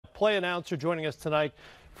play-by-play announcer, joining us tonight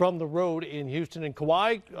from the road in Houston. And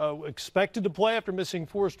Kawhi expected to play after missing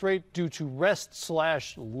 4 straight due to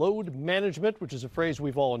rest/load management, which is a phrase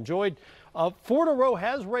we've all enjoyed. 4 in a row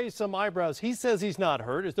has raised some eyebrows. He says he's not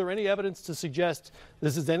hurt. Is there any evidence to suggest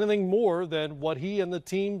this is anything more than what he and the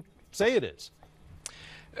team say it is?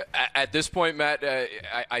 At this point, Matt,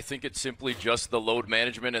 I think it's simply just the load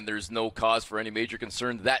management, and there's no cause for any major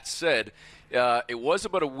concern. That said, it was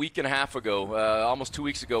about a week and a half ago, almost 2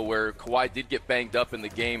 weeks ago, where Kawhi did get banged up in the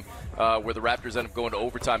game where the Raptors ended up going to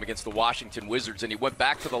overtime against the Washington Wizards, and he went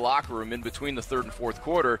back to the locker room in between the third and fourth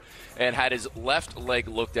quarter and had his left leg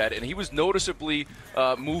looked at, and he was noticeably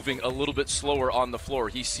moving a little bit slower on the floor.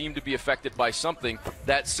 He seemed to be affected by something.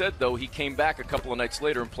 That said, though, he came back a couple of nights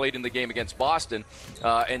later and played in the game against Boston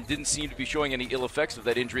and didn't seem to be showing any ill effects of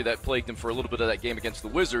that injury that plagued him for a little bit of that game against the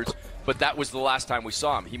Wizards, but that was the last time we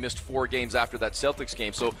saw him. He missed 4 games after that Celtics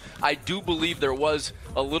game. So I do believe there was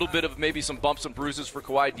a little bit of maybe some bumps and bruises for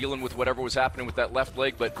Kawhi dealing with whatever was happening with that left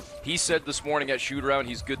leg, but he said this morning at shoot-around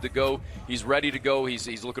he's good to go. He's ready to go.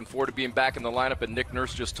 He's looking forward to being back in the lineup, and Nick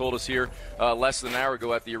Nurse just told us here less than an hour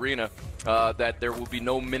ago at the arena that there will be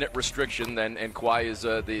no minute restriction, and Kawhi is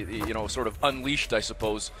the sort of unleashed, I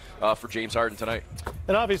suppose, for James Harden tonight.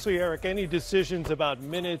 And obviously, Eric, any decisions about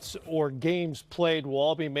minutes or games played will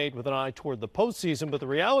all be made with an eye toward the postseason, but the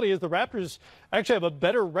reality is the Raptors actually have a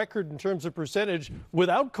better record in terms of percentage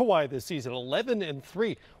without Kawhi this season,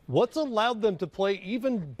 11-3. What's allowed them to play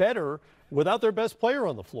even better without their best player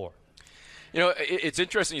on the floor? You know, it's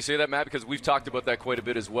interesting you say that, Matt, because we've talked about that quite a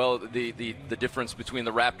bit as well, the difference between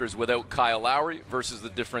the Raptors without Kyle Lowry versus the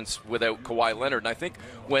difference without Kawhi Leonard. And I think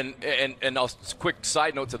and a quick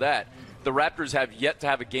side note to that, the Raptors have yet to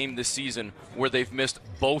have a game this season where they've missed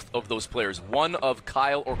both of those players. One of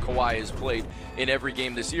Kyle or Kawhi has played in every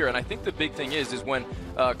game this year. And I think the big thing is when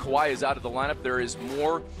Kawhi is out of the lineup, there is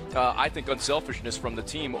more, I think, unselfishness from the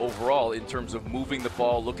team overall in terms of moving the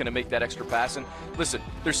ball, looking to make that extra pass. And listen,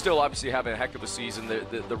 they're still obviously having a heck of a season.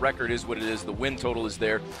 The record is what it is. The win total is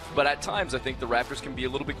there. But at times, I think the Raptors can be a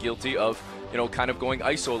little bit guilty of, kind of going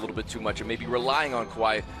ISO a little bit too much and maybe relying on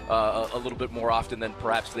Kawhi a little bit more often than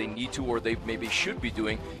perhaps they need to or they maybe should be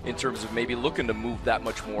doing in terms of maybe looking to move that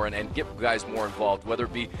much more and get guys more involved, whether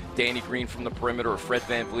it be Danny Green from the perimeter or Fred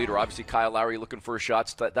VanVleet or obviously Kyle Lowry looking for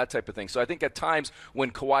shots, that type of thing. So I think at times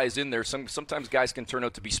when Kawhi is in there, sometimes guys can turn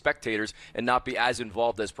out to be spectators and not be as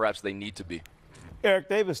involved as perhaps they need to be. Eric,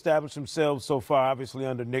 they've established themselves so far, obviously,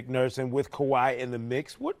 under Nick Nurse and with Kawhi in the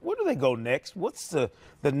mix. Where do they go next? What's the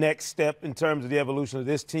next step in terms of the evolution of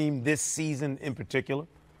this team this season in particular?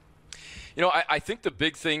 I think the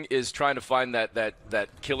big thing is trying to find that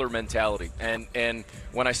killer mentality. And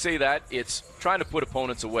when I say that, it's trying to put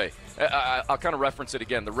opponents away. I'll kind of reference it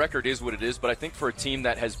again. The record is what it is, but I think for a team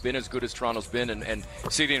that has been as good as Toronto's been and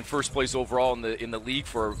sitting in first place overall in the league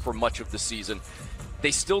for much of the season,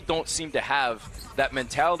 they still don't seem to have that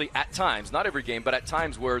mentality at times, not every game, but at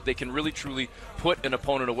times where they can really truly put an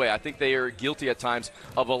opponent away. I think they are guilty at times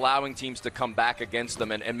of allowing teams to come back against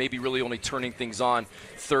them and maybe really only turning things on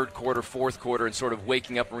third quarter, fourth quarter, and sort of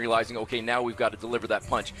waking up and realizing, okay, now we've got to deliver that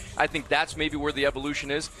punch. I think that's maybe where the evolution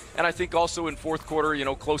is. And I think also in fourth quarter,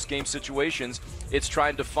 close game situations, it's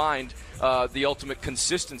trying to find the ultimate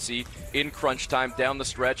consistency in crunch time down the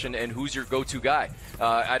stretch and who's your go-to guy.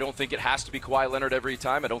 I don't think it has to be Kawhi Leonard every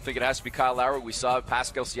time. I don't think it has to be Kyle Lowry. We saw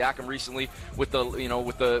Pascal Siakam recently with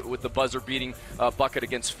the buzzer-beating bucket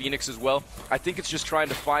against Phoenix as well. I think it's just trying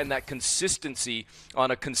to find that consistency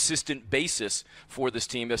on a consistent basis for this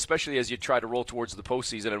team, especially as you try to roll towards the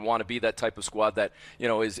postseason and want to be that type of squad that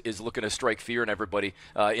is looking to strike fear in everybody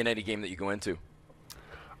in any game that you go into.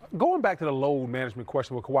 Going back to the load management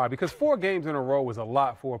question with Kawhi, because 4 games in a row is a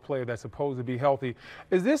lot for a player that's supposed to be healthy.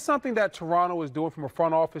 Is this something that Toronto is doing from a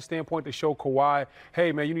front office standpoint to show Kawhi,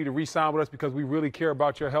 hey, man, you need to re-sign with us because we really care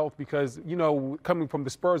about your health? Because, coming from the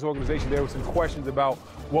Spurs organization, there were some questions about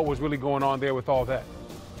what was really going on there with all that.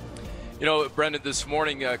 Brendan, this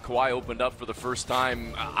morning Kawhi opened up for the first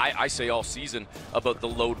time, I say all season, about the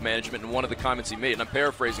load management, and one of the comments he made, and I'm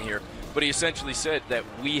paraphrasing here, but he essentially said that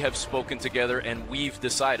we have spoken together and we've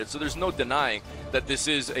decided. So there's no denying that this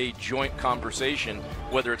is a joint conversation,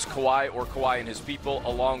 whether it's Kawhi or Kawhi and his people,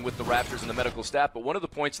 along with the Raptors and the medical staff. But one of the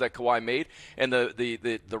points that Kawhi made, and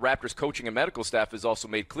the Raptors coaching and medical staff has also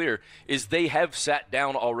made clear, is they have sat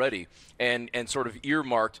down already and sort of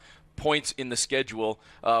earmarked points in the schedule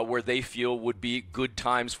where they feel would be good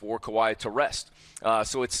times for Kawhi to rest.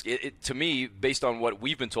 So it's to me, based on what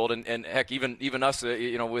we've been told, and heck, even us,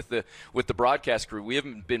 with the broadcast crew, we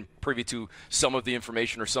haven't been privy to some of the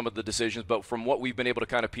information or some of the decisions, but from what we've been able to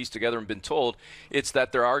kind of piece together and been told, it's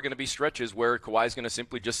that there are going to be stretches where Kawhi's going to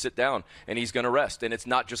simply just sit down and he's going to rest, and it's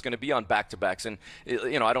not just going to be on back-to-backs. And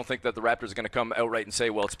I don't think that the Raptors are going to come outright and say,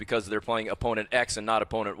 well, it's because they're playing opponent X and not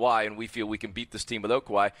opponent Y, and we feel we can beat this team without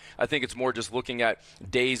Kawhi. I think it's more just looking at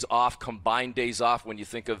days off, combined days off, when you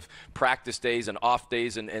think of practice days and off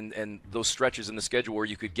days and those stretches in the schedule where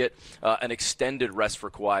you could get an extended rest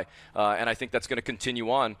for Kawhi. And I think that's going to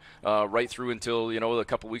continue on right through until, a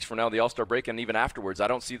couple weeks from now, the All-Star break, and even afterwards. I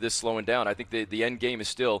don't see this slowing down. I think the end game is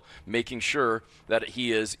still making sure that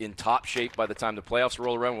he is in top shape by the time the playoffs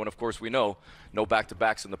roll around, when, of course, we know no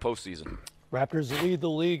back-to-backs in the postseason. Raptors lead the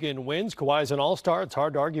league in wins. Kawhi's an all-star. It's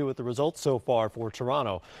hard to argue with the results so far for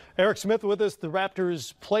Toronto. Eric Smith with us, the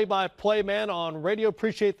Raptors play-by-play man on radio.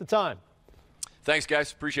 Appreciate the time. Thanks,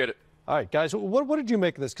 guys. Appreciate it. All right, guys, what did you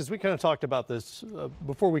make of this? Because we kind of talked about this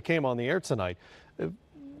before we came on the air tonight.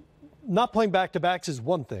 Not playing back-to-backs is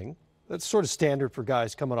one thing. That's sort of standard for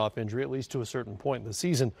guys coming off injury, at least to a certain point in the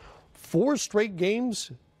season. 4 straight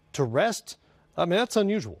games to rest, I mean, that's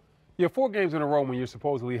unusual. Yeah, 4 games in a row when you're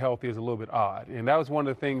supposedly healthy is a little bit odd. And that was one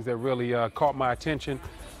of the things that really caught my attention.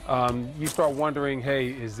 You start wondering, hey,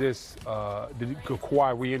 is this, did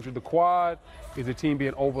Kawhi re-injure the quad? Is the team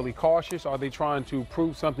being overly cautious? Are they trying to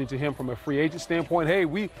prove something to him from a free agent standpoint? Hey,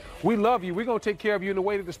 we love you. We're going to take care of you in a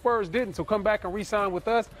way that the Spurs didn't, so come back and re-sign with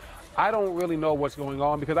us. I don't really know what's going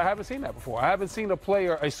on because I haven't seen that before. I haven't seen a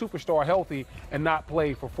player, a superstar, healthy and not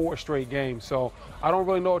play for 4 straight games. So I don't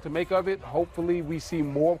really know what to make of it. Hopefully we see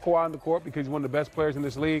more of Kawhi on the court because he's one of the best players in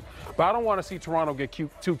this league. But I don't want to see Toronto get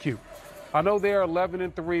too cute. I know they're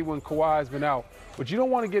 11-3 when Kawhi's been out, but you don't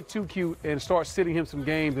want to get too cute and start sitting him some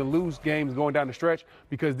games and lose games going down the stretch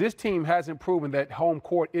because this team hasn't proven that home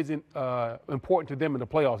court isn't important to them in the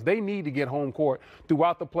playoffs. They need to get home court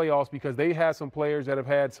throughout the playoffs because they have some players that have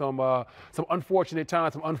had some unfortunate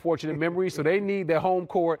times, some unfortunate memories. So they need their home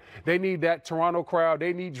court. They need that Toronto crowd.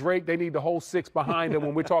 They need Drake. They need the whole 6 behind them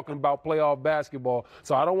when we're talking about playoff basketball.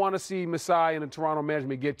 So I don't want to see Masai and the Toronto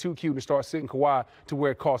management get too cute and start sitting Kawhi to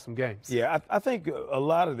where it costs them games. Yeah, I think a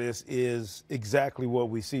lot of this is exactly what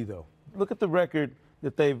we see, though. Look at the record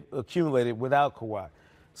that they've accumulated without Kawhi.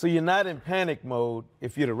 So you're not in panic mode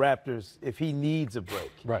if you're the Raptors, if he needs a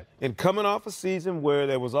break. Right. And coming off a season where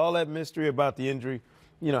there was all that mystery about the injury,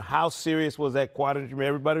 how serious was that quad injury?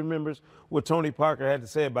 Everybody remembers what Tony Parker had to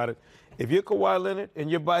say about it. If you're Kawhi Leonard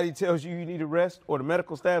and your body tells you need a rest or the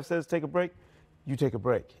medical staff says take a break, you take a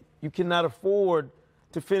break. You cannot afford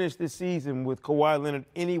to finish this season with Kawhi Leonard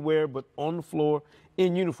anywhere but on the floor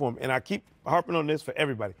in uniform. And I keep harping on this for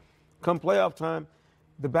everybody. Come playoff time,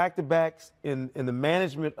 the back-to-backs and the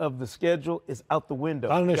management of the schedule is out the window.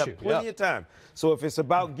 Not an issue. Got plenty of time. So if it's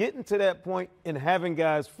about getting to that point and having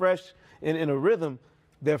guys fresh and in a rhythm,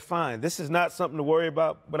 they're fine. This is not something to worry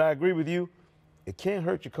about, but I agree with you. It can't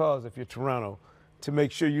hurt your cause if you're Toronto to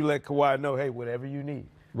make sure you let Kawhi know, hey, whatever you need.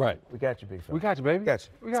 Right. We got you, big fella. We got you, baby. Got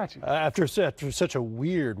you. We got you. After such a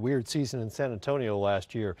weird season in San Antonio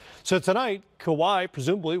last year. So tonight, Kawhi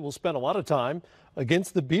presumably will spend a lot of time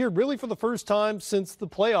against the Beard, really for the first time since the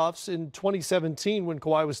playoffs in 2017 when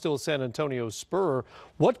Kawhi was still a San Antonio Spur.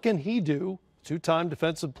 What can he do? 2-time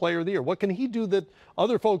Defensive Player of the Year. What can he do that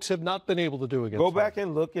other folks have not been able to do against him? Go back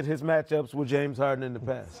and look at his matchups with James Harden in the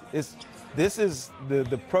past. This is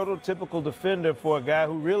the prototypical defender for a guy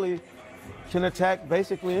who really can attack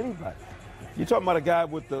basically anybody. You're talking about a guy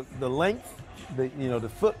with the length,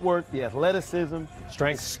 the footwork, the athleticism,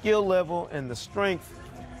 strength, skill level, and the strength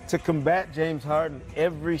to combat James Harden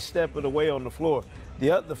every step of the way on the floor.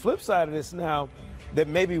 The flip side of this now that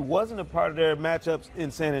maybe wasn't a part of their matchups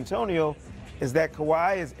in San Antonio is that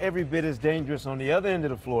Kawhi is every bit as dangerous on the other end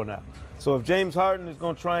of the floor now. So if James Harden is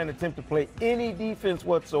going to try and attempt to play any defense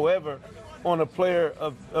whatsoever on a player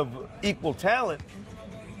of equal talent,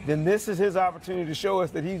 then this is his opportunity to show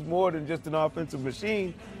us that he's more than just an offensive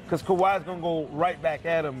machine, because Kawhi's going to go right back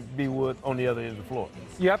at him, B. Wood, on the other end of the floor.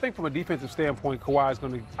 Yeah, I think from a defensive standpoint, Kawhi's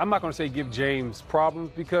going to, I'm not going to say give James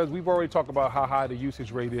problems, because we've already talked about how high the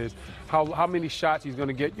usage rate is, how many shots he's going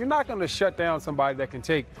to get. You're not going to shut down somebody that can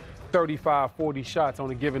take 35, 40 shots on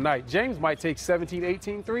a given night. James might take 17,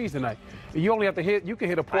 18 threes tonight. And you only have to you can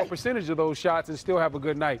hit a poor percentage of those shots and still have a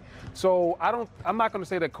good night. So I'm not going to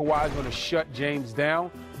say that Kawhi is going to shut James down,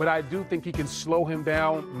 but I do think he can slow him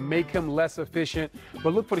down, make him less efficient.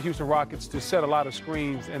 But look for the Houston Rockets to set a lot of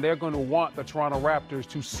screens, and they're going to want the Toronto Raptors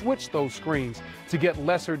to switch those screens to get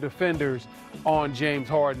lesser defenders on James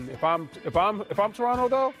Harden. If I'm Toronto,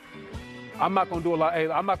 though, I'm not going to do a lot.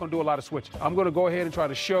 I'm not going to do a lot of switching. I'm going to go ahead and try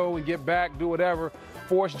to show and get back, do whatever,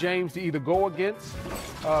 force James to either go against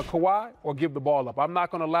Kawhi or give the ball up. I'm not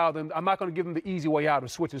going to allow them. I'm not going to give them the easy way out of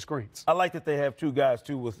switching screens. I like that they have two guys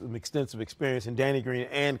too with some extensive experience in Danny Green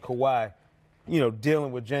and Kawhi,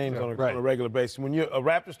 dealing with James on a regular basis. When you're a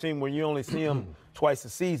Raptors team, when you only see him twice a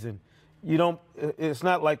season, it's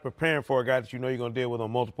not like preparing for a guy that you're going to deal with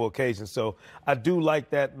on multiple occasions. So I do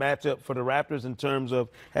like that matchup for the Raptors in terms of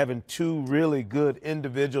having two really good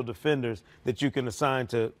individual defenders that you can assign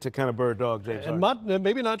to kind of bird dog James Harden. And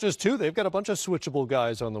maybe not just two. They've got a bunch of switchable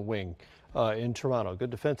guys on the wing in Toronto.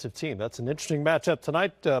 Good defensive team. That's an interesting matchup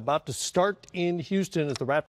tonight, about to start in Houston as the Raptors